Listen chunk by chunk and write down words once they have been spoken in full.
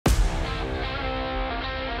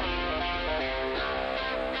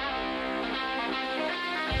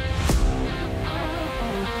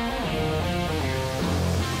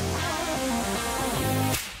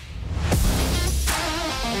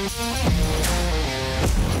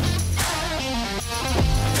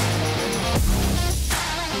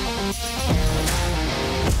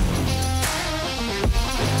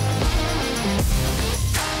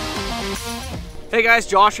Hey guys,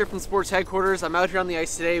 Josh here from Sports Headquarters. I'm out here on the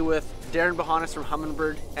ice today with Darren behind us from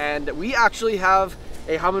Humminbird, and we actually have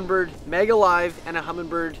a Humminbird Mega Live and a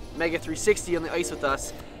Humminbird Mega 360 on the ice with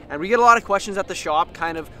us. And we get a lot of questions at the shop,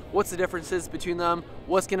 kind of what's the differences between them,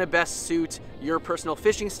 what's gonna best suit your personal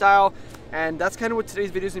fishing style, and that's kind of what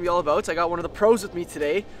today's video is gonna be all about. So I got one of the pros with me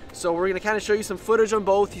today, so we're gonna kind of show you some footage on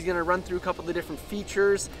both. He's gonna run through a couple of the different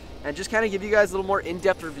features and just kind of give you guys a little more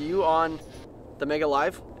in-depth review on the Mega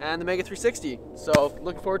Live and the Mega 360. So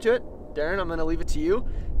looking forward to it. Darren, I'm gonna leave it to you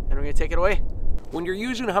and we're gonna take it away. When you're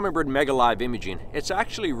using Humminbird Mega Live imaging, it's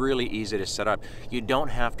actually really easy to set up. You don't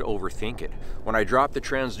have to overthink it. When I drop the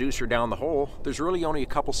transducer down the hole, there's really only a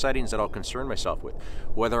couple settings that I'll concern myself with.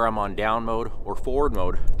 Whether I'm on down mode or forward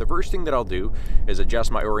mode, the first thing that I'll do is adjust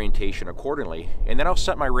my orientation accordingly, and then I'll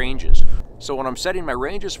set my ranges. So when I'm setting my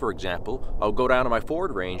ranges, for example, I'll go down to my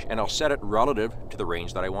forward range and I'll set it relative to the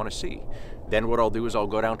range that I want to see. Then what I'll do is I'll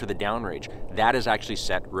go down to the down range. That is actually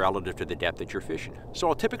set relative to the depth that you're fishing. So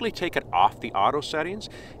I'll typically take it off the auto settings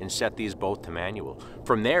and set these both to manual.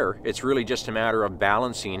 From there, it's really just a matter of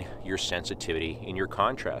balancing your sensitivity and your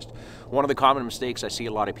contrast. One of the common mistakes I see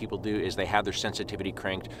a lot of people do is they have their sensitivity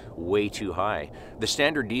cranked way too high. The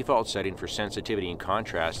standard default setting for sensitivity and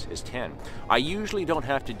contrast is 10. I usually don't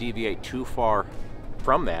have to deviate too far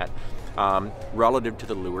from that relative to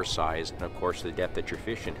the lure size and of course the depth that you're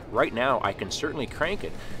fishing. Right now I can certainly crank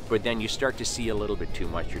it, but then you start to see a little bit too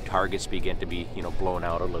much. Your targets begin to be, blown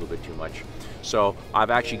out a little bit too much. So I've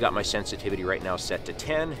actually got my sensitivity right now set to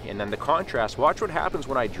 10, and then the contrast, watch what happens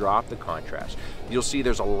when I drop the contrast. You'll see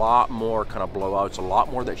there's a lot more kind of blowouts, a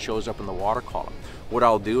lot more that shows up in the water column. What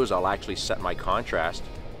I'll do is I'll actually set my contrast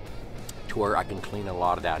to where I can clean a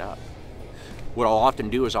lot of that up. What I'll often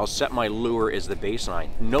do is I'll set my lure as the baseline.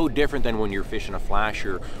 No different than when you're fishing a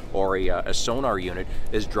flasher or a sonar unit,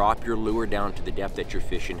 is drop your lure down to the depth that you're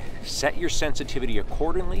fishing. Set your sensitivity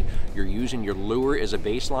accordingly. You're using your lure as a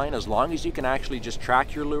baseline. As long as you can actually just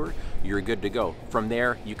track your lure, you're good to go. From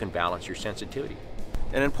there, you can balance your sensitivity.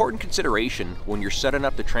 An important consideration when you're setting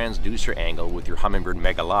up the transducer angle with your Humminbird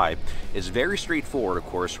Mega Live is very straightforward, of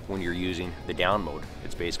course, when you're using the down mode.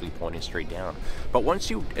 It's basically pointing straight down. But once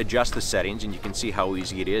you adjust the settings, and you can see how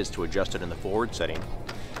easy it is to adjust it in the forward setting,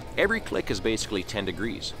 every click is basically 10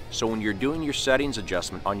 degrees. So when you're doing your settings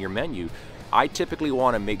adjustment on your menu, I typically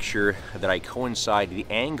want to make sure that I coincide the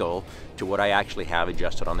angle to what I actually have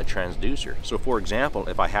adjusted on the transducer. So for example,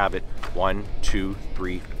 if I have it 1, 2,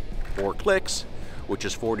 3, 4 clicks, which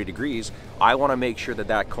is 40 degrees, I want to make sure that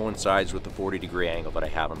that coincides with the 40-degree angle that I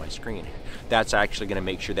have on my screen. That's actually going to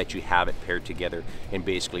make sure that you have it paired together and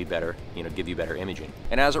basically better, give you better imaging.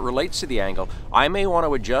 And as it relates to the angle, I may want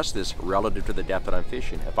to adjust this relative to the depth that I'm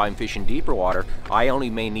fishing. If I'm fishing deeper water, I only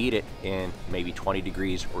may need it in maybe 20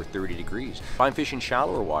 degrees or 30 degrees. If I'm fishing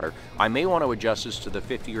shallower water, I may want to adjust this to the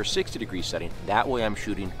 50 or 60 degree setting. That way I'm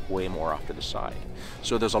shooting way more off to the side.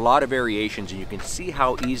 So there's a lot of variations, and you can see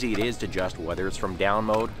how easy it is to adjust, whether it's from down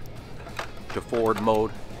mode to forward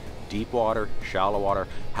mode, deep water, shallow water,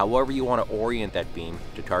 however you want to orient that beam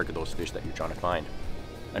to target those fish that you're trying to find.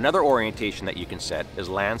 Another orientation that you can set is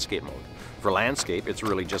landscape mode. For landscape, it's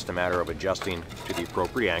really just a matter of adjusting to the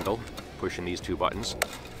appropriate angle, pushing these two buttons,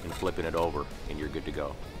 and flipping it over, and you're good to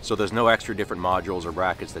go. So there's no extra different modules or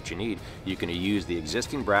brackets that you need. You can use the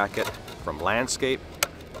existing bracket from landscape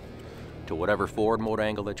to whatever forward mode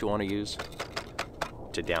angle that you want to use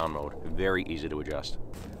to down mode. Very easy to adjust.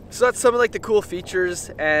 So that's some of the cool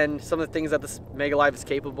features and some of the things that this Mega Live is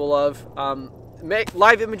capable of.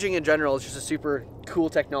 Live imaging in general is just a super cool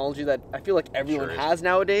technology that I feel like everyone has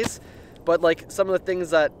nowadays. But some of the things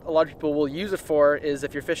that a lot of people will use it for is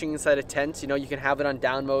if you're fishing inside a tent, you can have it on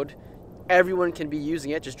down mode. Everyone can be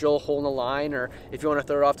using it. Just drill a hole in the line, or if you want to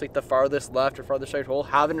throw it off to the farthest left or farthest right hole,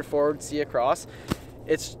 have it in forward, see across.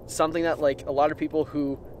 It's something that a lot of people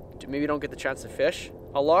who maybe don't get the chance to fish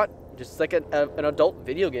a lot, just like an adult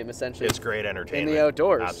video game essentially. It's great entertainment. In the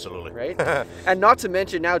outdoors. Absolutely. Right? And not to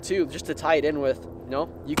mention now too, just to tie it in with,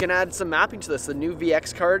 you can add some mapping to this. The new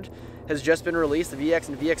VX card has just been released, the VX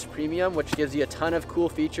and VX Premium, which gives you a ton of cool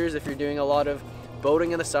features if you're doing a lot of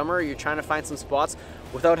boating in the summer, or you're trying to find some spots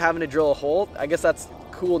without having to drill a hole. I guess that's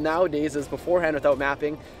cool nowadays, is beforehand without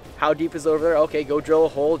mapping. How deep is over there? Okay, go drill a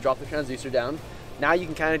hole, drop the transducer down. Now you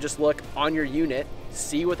can kind of just look on your unit,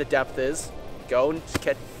 see what the depth is, go and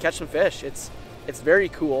catch some fish. It's very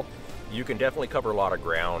cool. You can definitely cover a lot of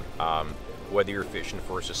ground, whether you're fishing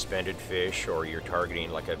for suspended fish or you're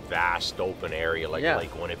targeting a vast open area like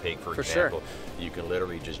Lake Winnipeg, for example. Sure. You can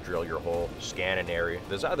literally just drill your hole, scan an area.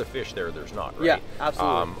 There's either fish there's not, right? Yeah,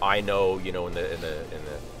 absolutely. I know, in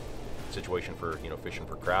the situation for fishing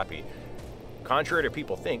for crappie, contrary to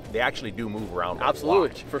people think, they actually do move around.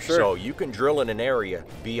 Absolutely, for sure. So you can drill in an area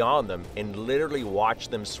beyond them and literally watch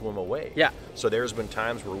them swim away. Yeah. So there's been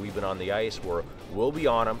times where we've been on the ice where we'll be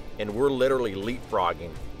on them and we're literally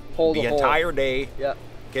leapfrogging the entire day. Yeah.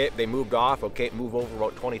 Okay, they moved off, okay, move over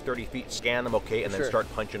about 20, 30 feet, scan them, okay, and then start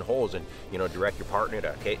punching holes and, you know, direct your partner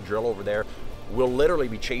to, okay, drill over there. We'll literally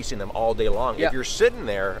be chasing them all day long. Yeah. If you're sitting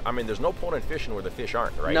there, I mean, there's no point in fishing where the fish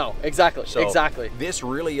aren't, right? No, exactly, So exactly. this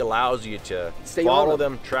really allows you to Stay follow on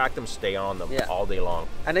them, track them, stay on them all day long.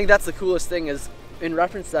 I think that's the coolest thing is, in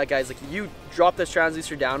reference to that, guys, like you drop this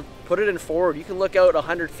transducer down, put it in forward, you can look out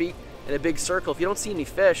 100 feet in a big circle. If you don't see any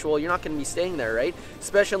fish, well, you're not going to be staying there, right?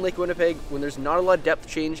 Especially on Lake Winnipeg, when there's not a lot of depth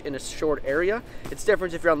change in a short area. It's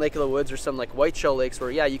different if you're on Lake of the Woods or some like whiteshell lakes where,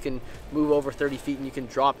 yeah, you can move over 30 feet and you can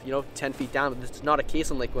drop, you know, 10 feet down, but it's not a case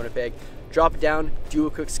on Lake Winnipeg. Drop it down, do a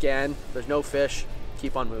quick scan, there's no fish,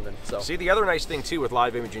 keep on moving. So see, the other nice thing too with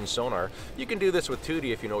live imaging sonar, you can do this with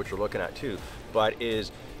 2D if you know what you're looking at too, but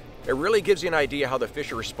is it really gives you an idea how the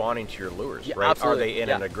fish are responding to your lures, right? Absolutely. Are they in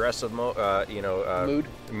an aggressive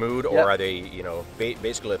mood, or are they, you know,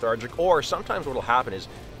 basically lethargic? Or sometimes what will happen is,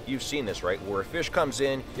 you've seen this, right? Where a fish comes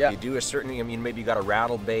in, you do a certain, I mean, maybe you got a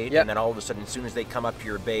rattle bait, and then all of a sudden, as soon as they come up to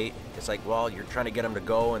your bait, it's like, well, you're trying to get them to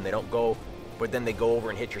go, and they don't go. But then they go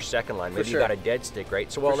over and hit your second line. Maybe you got a dead stick,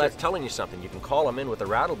 right? So, well, that's telling you something. You can call them in with a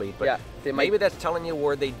rattle bait, but maybe that's telling you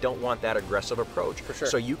where they don't want that aggressive approach.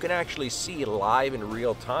 So you can actually see live in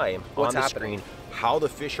real time on the screen how the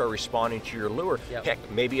fish are responding to your lure. Heck,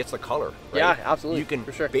 maybe it's the color, right? Yeah, absolutely. You can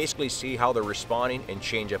basically see how they're responding and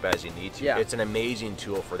change up as you need to. It's an amazing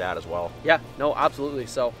tool for that as well. Yeah, no, absolutely.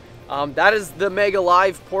 So that is the Mega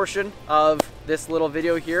Live portion of this little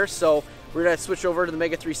video here. So we're gonna switch over to the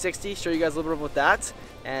Mega 360, show you guys a little bit about that,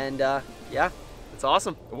 and yeah, it's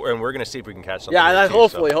awesome. And we're gonna see if we can catch something. Yeah, too,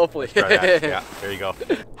 hopefully. Let's try that. Yeah, there you go.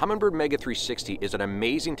 Humminbird Mega 360 is an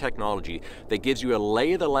amazing technology that gives you a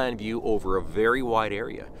lay of the land view over a very wide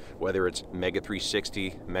area, whether it's Mega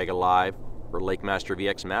 360, Mega Live, or Lake Master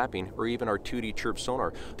VX mapping, or even our 2D chirp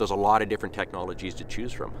sonar. There's a lot of different technologies to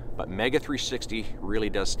choose from, but Mega 360 really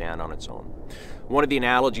does stand on its own. One of the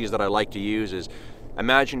analogies that I like to use is,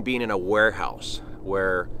 imagine being in a warehouse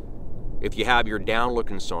where if you have your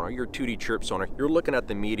down-looking sonar, your 2D chirp sonar, you're looking at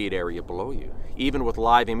the immediate area below you. Even with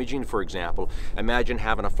live imaging, for example, imagine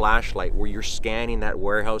having a flashlight where you're scanning that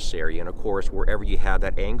warehouse area, and of course, wherever you have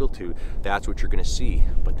that angle to, that's what you're gonna see.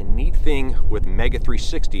 But the neat thing with Mega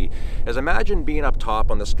 360 is, imagine being up top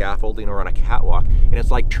on the scaffolding or on a catwalk, and it's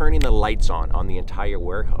like turning the lights on the entire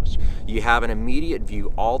warehouse. You have an immediate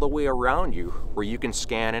view all the way around you where you can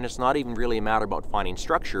scan, and it's not even really a matter about finding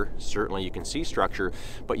structure. Certainly you can see structure,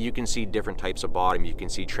 but you can see different types of bottom. You can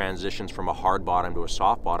see transitions from a hard bottom to a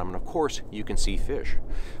soft bottom, and of course you can see fish.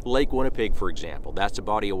 Lake Winnipeg, for example, that's a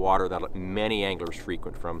body of water that many anglers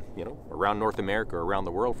frequent from, you know, around North America or around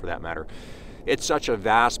the world for that matter. It's such a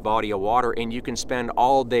vast body of water, and you can spend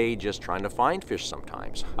all day just trying to find fish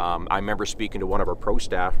sometimes. I remember speaking to one of our pro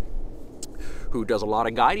staff who does a lot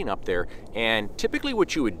of guiding up there, and typically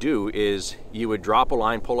what you would do is you would drop a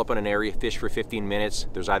line, pull up on an area, fish for 15 minutes,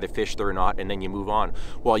 there's either fish there or not, and then you move on.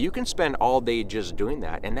 Well, you can spend all day just doing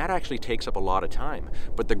that, and that actually takes up a lot of time.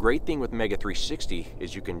 But the great thing with Mega 360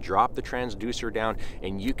 is you can drop the transducer down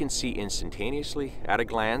and you can see instantaneously at a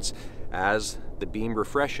glance, as the beam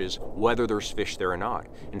refreshes, whether there's fish there or not.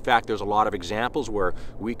 In fact, there's a lot of examples where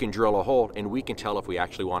we can drill a hole and we can tell if we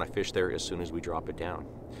actually want to fish there as soon as we drop it down.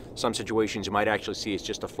 Some situations you might actually see it's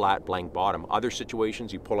just a flat blank bottom. Other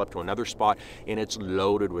situations you pull up to another spot and it's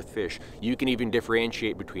loaded with fish. You can even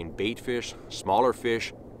differentiate between bait fish, smaller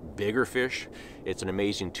fish, bigger fish. It's an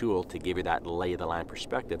amazing tool to give you that lay of the land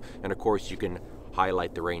perspective. And of course you can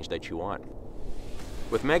highlight the range that you want.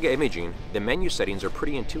 With Mega Imaging, the menu settings are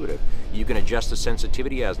pretty intuitive. You can adjust the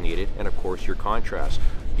sensitivity as needed, and of course your contrast.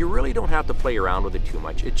 You really don't have to play around with it too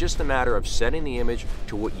much. It's just a matter of setting the image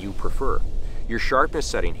to what you prefer. Your sharpness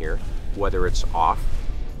setting here, whether it's off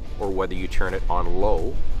or whether you turn it on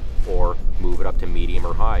low or move it up to medium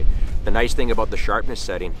or high. The nice thing about the sharpness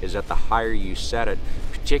setting is that the higher you set it,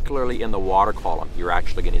 particularly in the water column, you're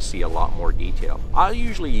actually going to see a lot more detail. I'll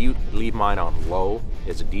usually leave mine on low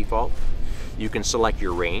as a default. You can select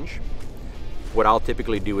your range. What I'll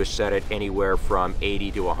typically do is set it anywhere from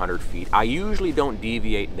 80 to 100 feet. I usually don't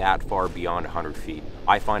deviate that far beyond 100 feet.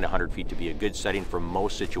 I find 100 feet to be a good setting for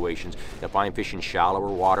most situations. If I'm fishing shallower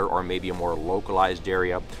water or maybe a more localized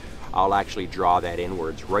area, I'll actually draw that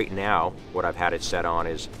inwards. Right now, what I've had it set on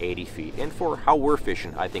is 80 feet. And for how we're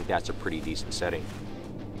fishing, I think that's a pretty decent setting.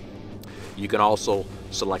 You can also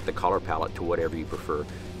select the color palette to whatever you prefer.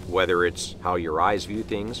 Whether it's how your eyes view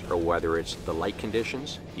things or whether it's the light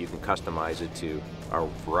conditions, you can customize it to a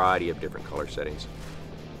variety of different color settings.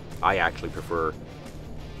 I actually prefer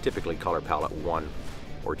typically color palette 1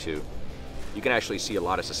 or 2. You can actually see a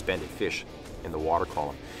lot of suspended fish in the water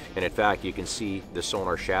column. And in fact, you can see the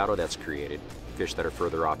sonar shadow that's created, fish that are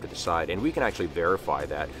further off to the side. And we can actually verify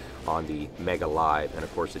that on the Mega Live and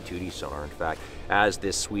of course the 2D sonar. In fact, as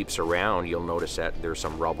this sweeps around, you'll notice that there's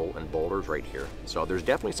some rubble and boulders right here. So there's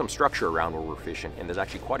definitely some structure around where we're fishing, and there's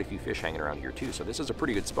actually quite a few fish hanging around here too. So this is a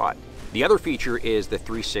pretty good spot. The other feature is the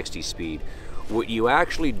 360 speed. What you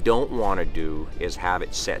actually don't want to do is have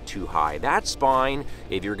it set too high. That's fine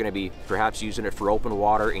if you're going to be perhaps using it for open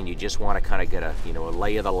water and you just want to kind of get a, a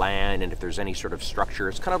lay of the land, and if there's any sort of structure.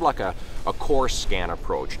 It's kind of like a course scan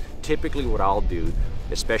approach. Typically what I'll do,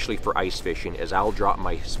 especially for ice fishing, is I'll drop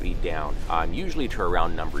my speed down, usually to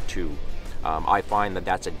around number 2. I find that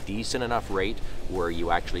that's a decent enough rate where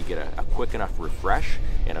you actually get a quick enough refresh,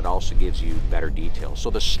 and it also gives you better detail. So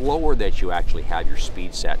the slower that you actually have your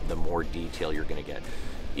speed set, the more detail you're going to get.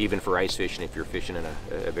 Even for ice fishing, if you're fishing in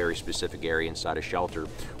a very specific area inside a shelter,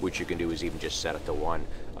 what you can do is even just set it to 1.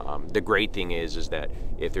 The great thing is that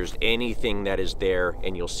if there's anything that is there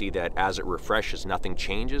and you'll see that as it refreshes, nothing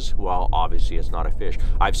changes, well, obviously it's not a fish.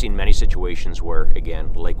 I've seen many situations where,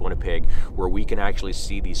 again, Lake Winnipeg, where we can actually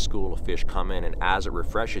see these school of fish come in, and as it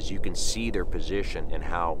refreshes, you can see their position and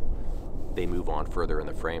how they move on further in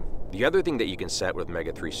the frame. The other thing that you can set with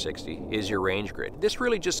Mega 360 is your range grid. This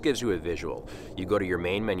really just gives you a visual. You go to your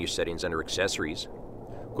main menu settings under accessories,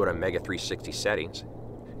 go to Mega 360 settings,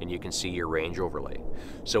 and you can see your range overlay.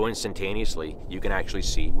 So instantaneously, you can actually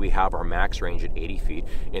see we have our max range at 80 feet,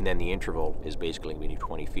 and then the interval is basically maybe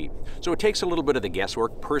 20 feet. So it takes a little bit of the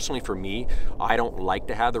guesswork. Personally for me, I don't like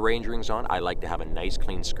to have the range rings on. I like to have a nice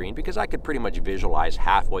clean screen because I could pretty much visualize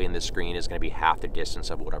halfway in the screen is gonna be half the distance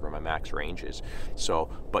of whatever my max range is. So,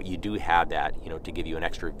 but you do have that, to give you an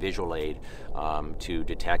extra visual aid to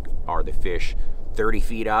detect, are the fish 30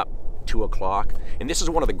 feet up, 2 o'clock. And this is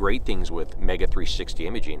one of the great things with Mega 360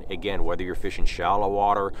 imaging. Again, whether you're fishing shallow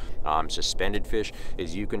water, suspended fish,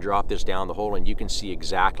 is you can drop this down the hole and you can see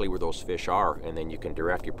exactly where those fish are, and then you can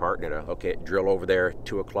direct your partner to, okay, drill over there,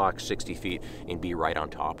 2 o'clock, 60 feet, and be right on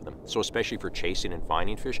top of them. So especially for chasing and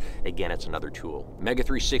finding fish, again, it's another tool. Mega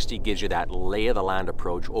 360 gives you that lay of the land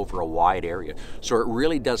approach over a wide area. So it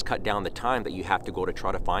really does cut down the time that you have to go to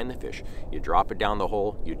try to find the fish. You drop it down the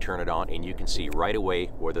hole, you turn it on, and you can see right away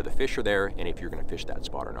whether the fish are there and if you're going to fish that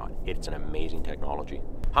spot or not. It's an amazing technology.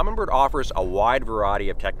 Humminbird offers a wide variety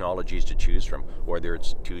of technologies to choose from, whether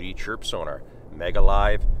it's 2D chirp sonar, Mega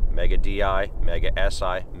Live, Mega DI, Mega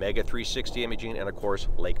SI, Mega 360 imaging, and of course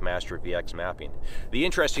Lake Master VX mapping. The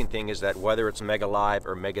interesting thing is that whether it's Mega Live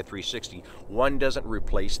or Mega 360, one doesn't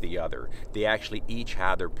replace the other. They actually each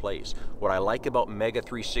have their place. What I like about Mega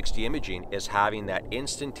 360 imaging is having that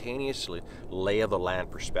instantaneously lay of the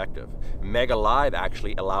land perspective. Mega Live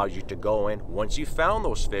actually allows you to go in, once you've found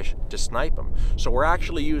those fish, to snipe them. So we're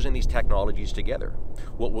actually using these technologies together.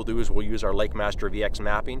 What we'll do is we'll use our Lake Master VX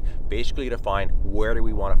mapping basically to find where do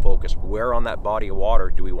we want to focus, where on that body of water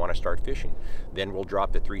do we want to start fishing. Then we'll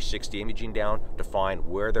drop the 360 imaging down to find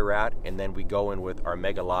where they're at, and then we go in with our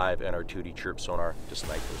Mega Live and our 2D chirp sonar to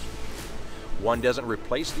snipe those fish. One doesn't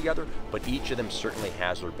replace the other, but each of them certainly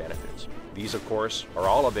has their benefits. These, of course, are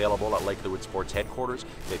all available at Lake of the Woods Sports headquarters.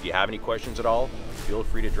 If you have any questions at all, feel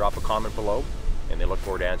free to drop a comment below, and they look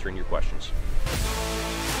forward to answering your questions.